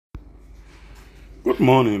Good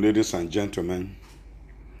morning, ladies and gentlemen,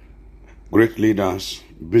 great leaders,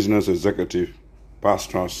 business executives,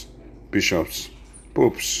 pastors, bishops,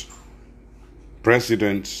 popes,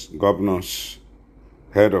 presidents, governors,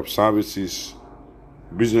 head of services,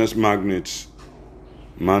 business magnates,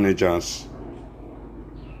 managers,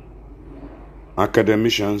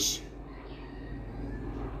 academicians,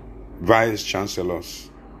 vice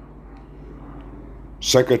chancellors,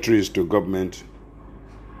 secretaries to government,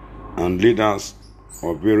 and leaders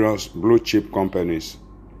of various blue chip companies.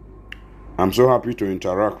 I'm so happy to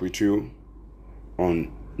interact with you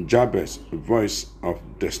on Jabez, Voice of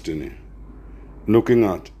Destiny, looking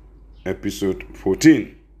at episode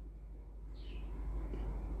 14,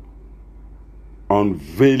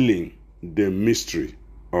 Unveiling the Mystery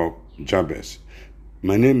of Jabez.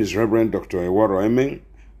 My name is Reverend Dr. Ewaro Emeng,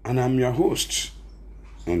 and I'm your host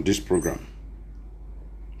on this program.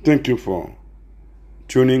 Thank you for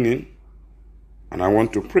tuning in, and I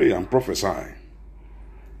want to pray and prophesy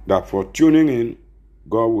that for tuning in,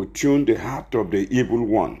 God will tune the heart of the evil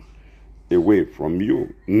one away from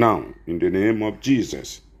you now in the name of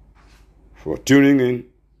Jesus. For tuning in,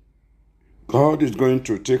 God is going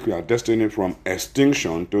to take your destiny from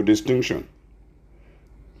extinction to distinction,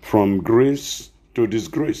 from grace to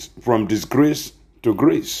disgrace, from disgrace to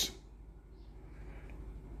grace.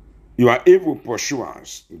 Your evil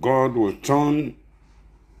pursuers, God will turn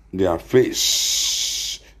their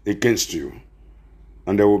face against you,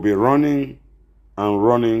 and they will be running and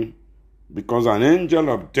running because an angel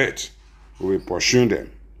of death will pursue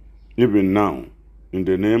them, even now, in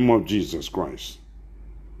the name of Jesus Christ.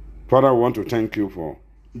 Father, I want to thank you for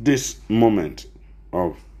this moment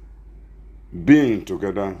of being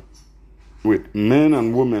together with men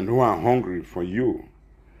and women who are hungry for you.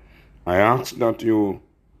 I ask that you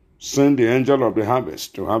send the angel of the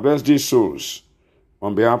harvest to harvest these souls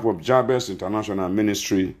on behalf of Jabez International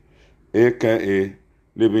Ministry, aka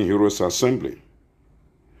Living Heroes Assembly.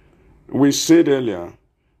 We said earlier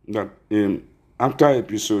that after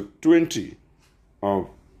episode 20 of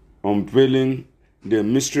Unveiling the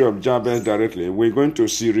Mystery of Jabez directly, we're going to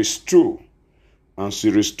series 2. And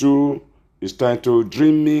series 2 is titled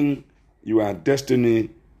Dreaming Your Destiny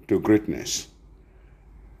to Greatness.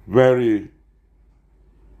 Very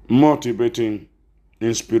motivating,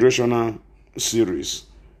 inspirational series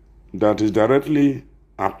that is directly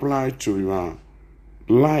applied to your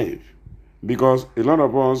life, because a lot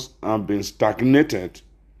of us have been stagnated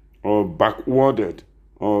or backwarded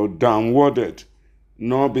or downwarded,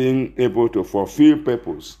 not being able to fulfill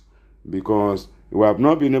purpose because we have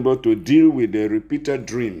not been able to deal with the repeated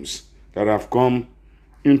dreams that have come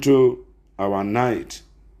into our night.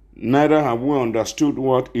 Neither have we understood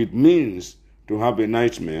what it means to have a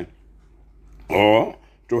nightmare, or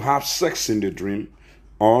to have sex in the dream,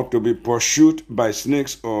 or to be pursued by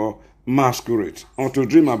snakes or masquerade, or to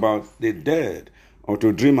dream about the dead, or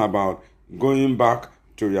to dream about going back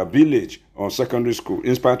to your village or secondary school,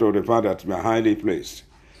 in spite of the fact that we are highly placed.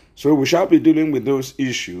 So we shall be dealing with those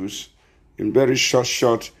issues in very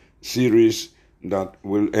short series that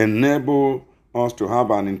will enable us to have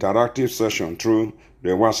an interactive session through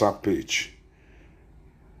the WhatsApp page.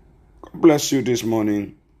 God bless you this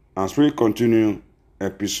morning as we continue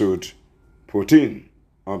episode 14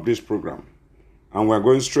 of this program. And we're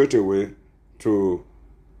going straight away to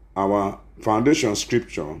our foundation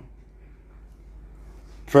scripture,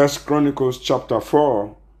 1 Chronicles chapter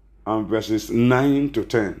 4 and verses 9 to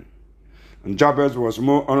 10. And Jabez was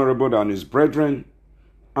more honorable than his brethren,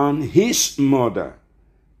 and his mother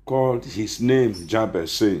called his name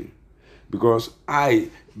Jabez, saying, because I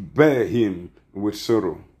bear him with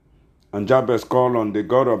sorrow. And Jabez called on the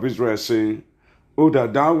God of Israel, saying, oh,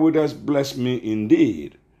 that thou wouldest bless me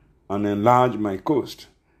indeed, and enlarge my coast,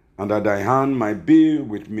 and that thy hand might be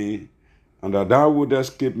with me, and that thou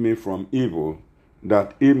wouldest keep me from evil,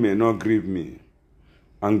 that it may not grieve me.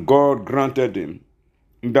 And God granted him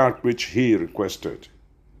that which he requested.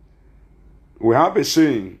 We have a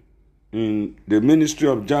saying in the ministry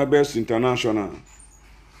of Jabez International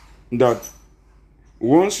that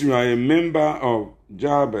once you are a member of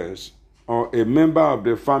Jabez, or a member of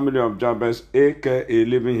the family of Jabez, aka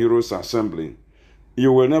Living Heroes Assembly,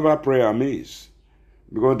 you will never pray amiss.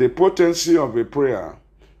 Because the potency of a prayer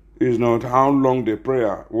is not how long the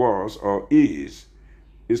prayer was or is.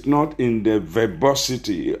 It's not in the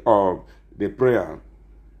verbosity of the prayer.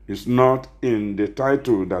 It's not in the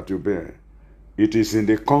title that you bear. It is in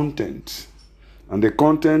the content. And the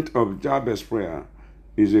content of Jabez's prayer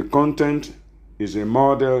is a content, is a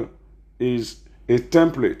model, is a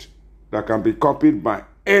template that can be copied by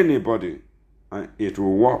anybody, and it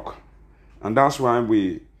will work. And that's why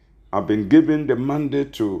we I've been given the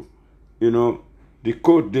mandate to,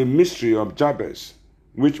 decode the mystery of Jabez,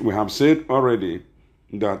 which we have said already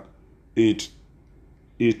that it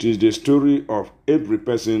is the story of every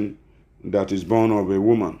person that is born of a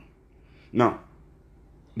woman. Now,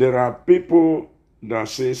 there are people that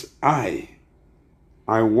says, I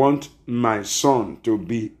want my son to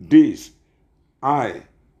be this. I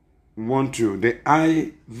want to. The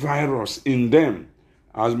I virus in them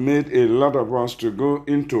has made a lot of us to go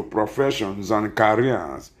into professions and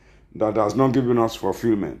careers that has not given us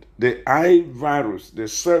fulfillment. The I virus, the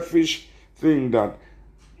selfish thing that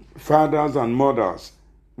fathers and mothers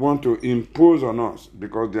want to impose on us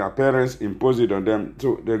because their parents impose it on them,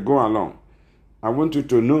 so they go along. I want you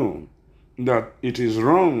to know that it is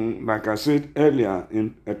wrong, like I said earlier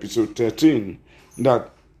in episode 13,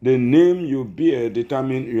 that the name you bear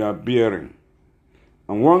determines your bearing.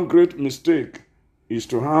 And one great mistake is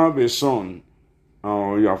to have a son,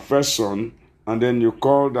 or your first son, and then you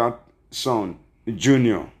call that son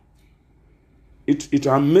Junior. It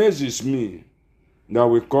amazes me that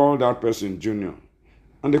we call that person Junior.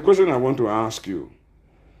 And the question I want to ask you,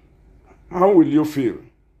 how will you feel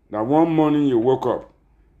that one morning you woke up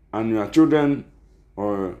and your children,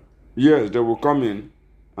 they will come in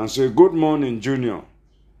and say, good morning, Junior.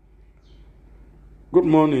 Good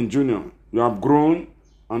morning, Junior. You have grown,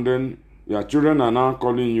 and then your children are now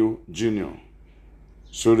calling you Junior.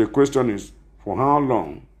 So the question is, for how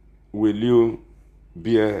long will you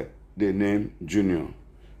bear the name Junior?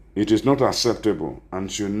 It is not acceptable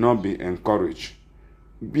and should not be encouraged.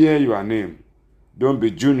 Bear your name. Don't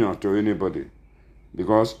be Junior to anybody,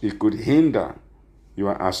 because it could hinder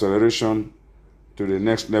your acceleration to the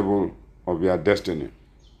next level of your destiny.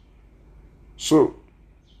 So,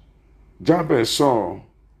 Jabez saw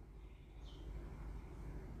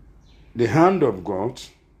the hand of God,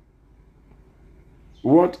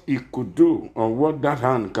 what he could do, or what that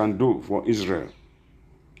hand can do for Israel.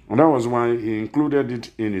 And that was why he included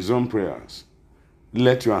it in his own prayers.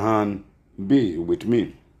 Let your hand be with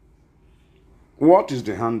me. What is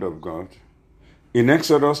the hand of God? In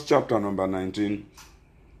Exodus chapter number 19,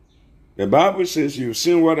 the Bible says, you've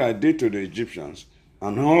seen what I did to the Egyptians,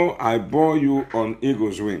 and how I bore you on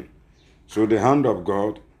eagle's wing. So the hand of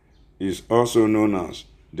God is also known as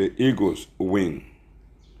the eagle's wing.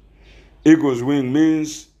 Eagle's wing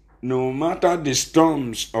means no matter the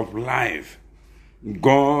storms of life,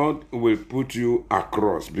 God will put you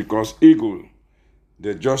across, because eagle,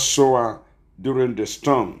 they just soar during the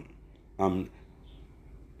storm and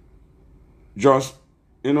just,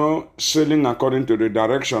 sailing according to the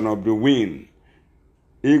direction of the wind.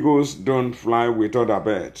 Eagles don't fly with other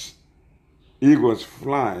birds. Eagles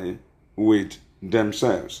fly with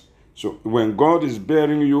themselves. So when God is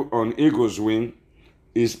bearing you on eagle's wing,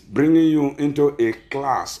 is bringing you into a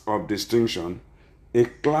class of distinction, a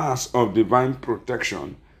class of divine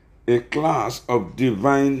protection, a class of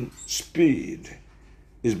divine speed.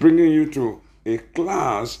 Is bringing you to a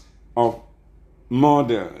class of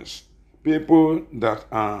models, people that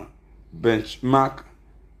are benchmarked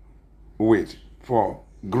with for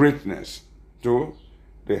greatness. So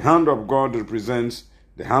the hand of God represents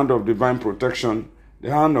the hand of divine protection,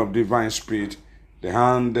 the hand of divine speed, the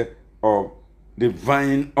hand of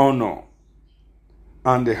divine honor,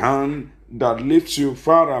 and the hand that lifts you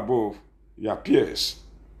far above your peers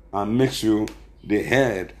and makes you the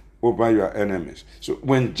head over your enemies. So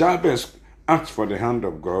when Jabez asked for the hand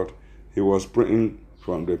of God, he was praying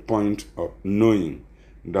from the point of knowing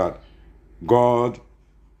that God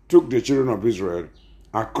took the children of Israel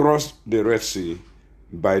across the Red Sea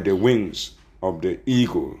by the wings of the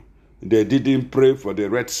eagle. They didn't pray for the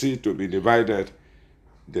Red Sea to be divided.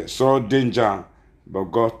 They saw danger, but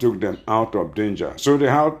God took them out of danger. So the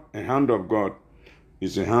hand of God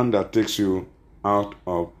is a hand that takes you out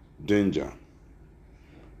of danger.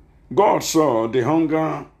 God saw the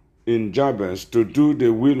hunger in Jabez to do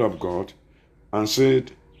the will of God and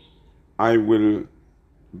said, I will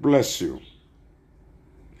bless you.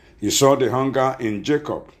 He saw the hunger in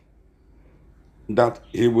Jacob that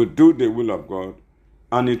he would do the will of God,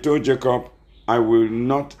 and he told Jacob, I will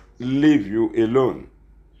not leave you alone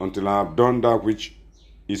until I have done that which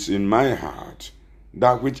is in my heart,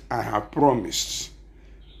 that which I have promised.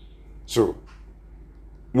 So,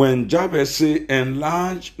 when Jabez said,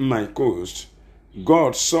 enlarge my coast,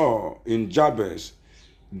 God saw in Jabez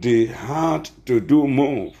the heart to do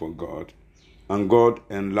more for God, and God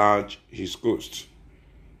enlarged his coast.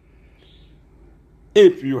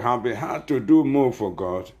 If you have a heart to do more for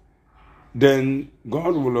God, then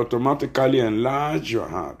God will automatically enlarge your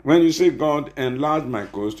heart. When you say, God, enlarge my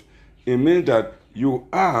coast, it means that you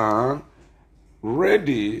are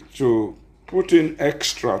ready to put in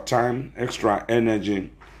extra time, extra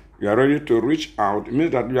energy. You are ready to reach out. It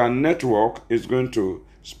means that your network is going to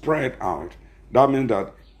spread out. That means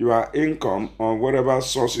that your income or whatever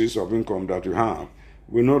sources of income that you have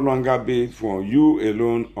will no longer be for you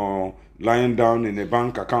alone or lying down in a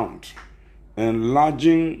bank account.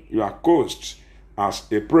 Enlarging your coast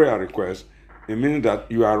as a prayer request, it means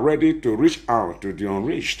that you are ready to reach out to the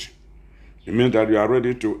unreached. It means that you are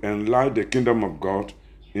ready to enlarge the kingdom of God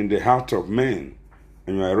in the heart of men,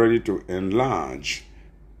 and you are ready to enlarge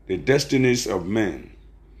the destinies of men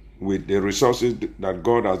with the resources that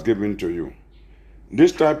God has given to you.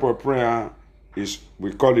 This type of prayer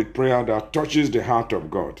we call it prayer that touches the heart of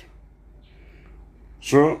God.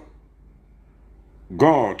 So,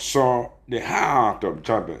 God saw the heart of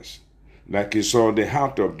Jabez like he saw the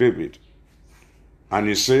heart of David. And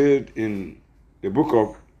he said in the book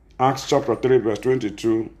of Acts chapter 3 verse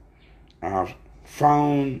 22, I have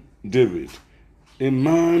found David, a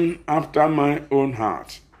man after my own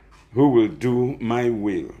heart, who will do my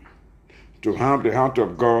will. To have the heart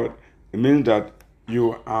of God, it means that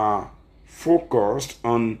you are focused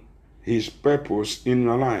on his purpose in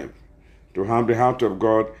your life. To have the heart of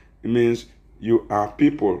God, it means you are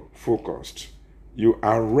people focused. You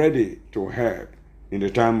are ready to help in the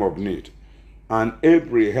time of need. And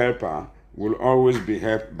every helper will always be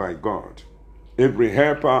helped by God. Every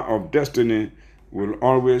helper of destiny will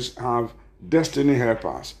always have destiny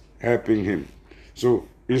helpers helping him. So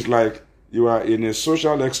it's like you are in a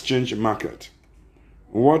social exchange market.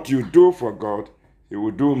 What you do for God, he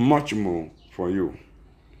will do much more for you.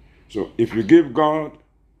 So if you give God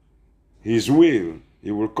his will,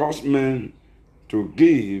 he will cause men to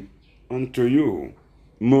give unto you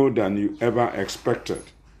more than you ever expected.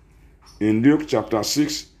 In Luke chapter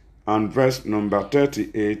 6 and verse number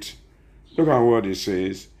 38, look at what it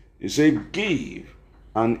says. It says, give,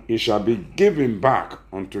 and it shall be given back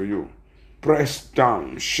unto you. Pressed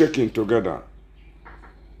down, shaken together,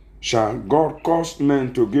 shall God cause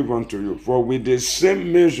men to give unto you. For with the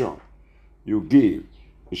same measure you give,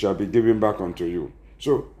 it shall be given back unto you.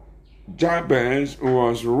 So Jabez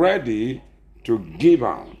was ready to give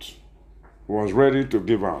out. Was ready to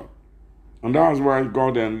give out. And that's why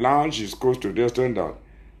God enlarged his coast to the extent that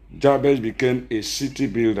Jabez became a city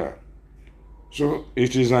builder. So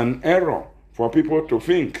it is an error for people to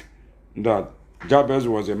think that Jabez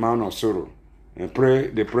was a man of sorrow and pray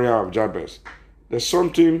the prayer of Jabez. There's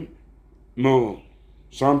something more,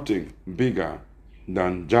 something bigger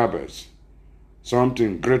than Jabez,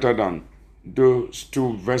 something greater than those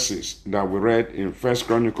two verses that we read in 1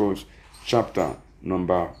 Chronicles chapter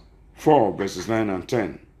number 4, verses 9 and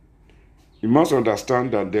 10. You must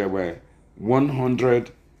understand that there were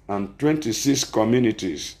 126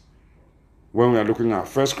 communities when we are looking at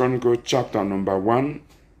 1 Chronicles chapter number 1,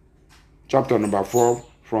 chapter number 4,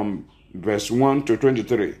 from verse 1 to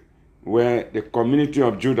 23, where the community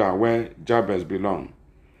of Judah, where Jabez belonged.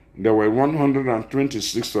 There were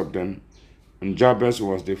 126 of them, and Jabez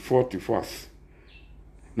was the 44th.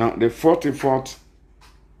 Now, the 44th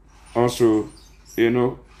also,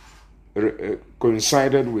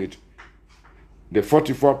 coincided with the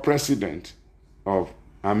 44th president of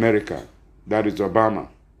America, that is Obama.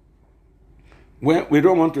 Well, we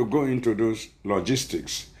don't want to go into those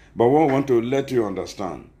logistics, but we want to let you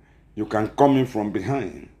understand. You can come in from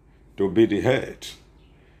behind to be the head.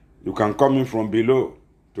 You can come in from below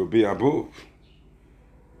to be above.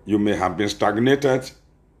 You may have been stagnated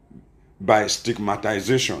by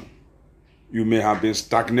stigmatization. You may have been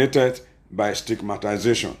stagnated by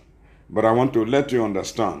stigmatization. But I want to let you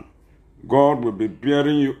understand, God will be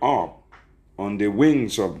bearing you up on the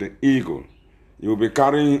wings of the eagle. He will be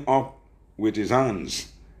carrying you up with his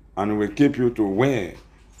hands and will keep you to where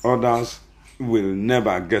others will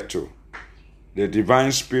never get to. The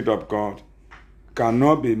divine Spirit of God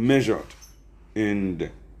cannot be measured in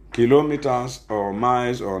the kilometers or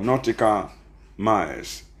miles or nautical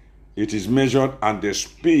miles. It is measured at the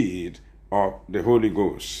speed of the Holy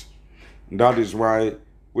Ghost. That is why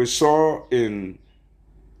we saw in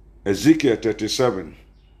Ezekiel 37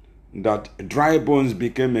 that dry bones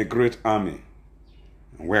became a great army.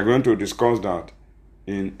 We are going to discuss that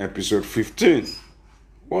in episode 15.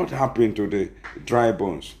 What happened to the dry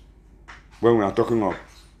bones when we are talking of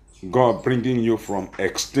God bringing you from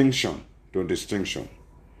extinction to distinction?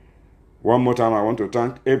 One more time, I want to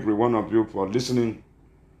thank every one of you for listening.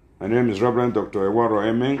 My name is Reverend Dr. Ewaro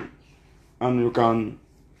Emeng, and you can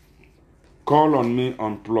call on me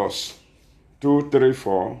on plus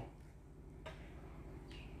 234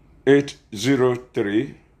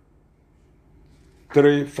 803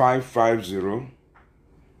 3550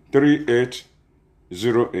 38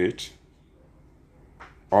 08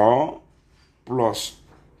 or plus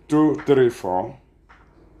 234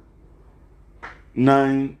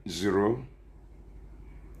 90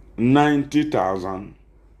 90,000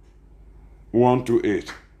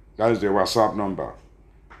 128. That is the WhatsApp number.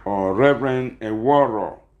 Or Reverend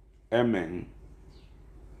Eworo Emen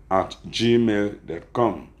at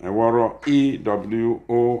gmail.com. Eworo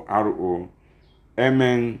EWORO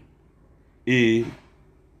Emen EMENG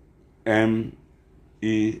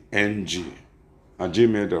at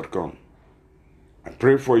gmail.com. I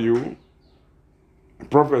pray for you. I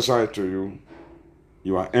prophesy to you.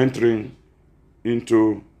 You are entering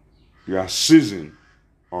into your season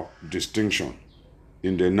of distinction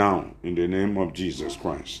in the now, in the name of Jesus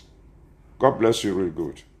Christ. God bless you real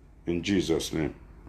good. In Jesus' name.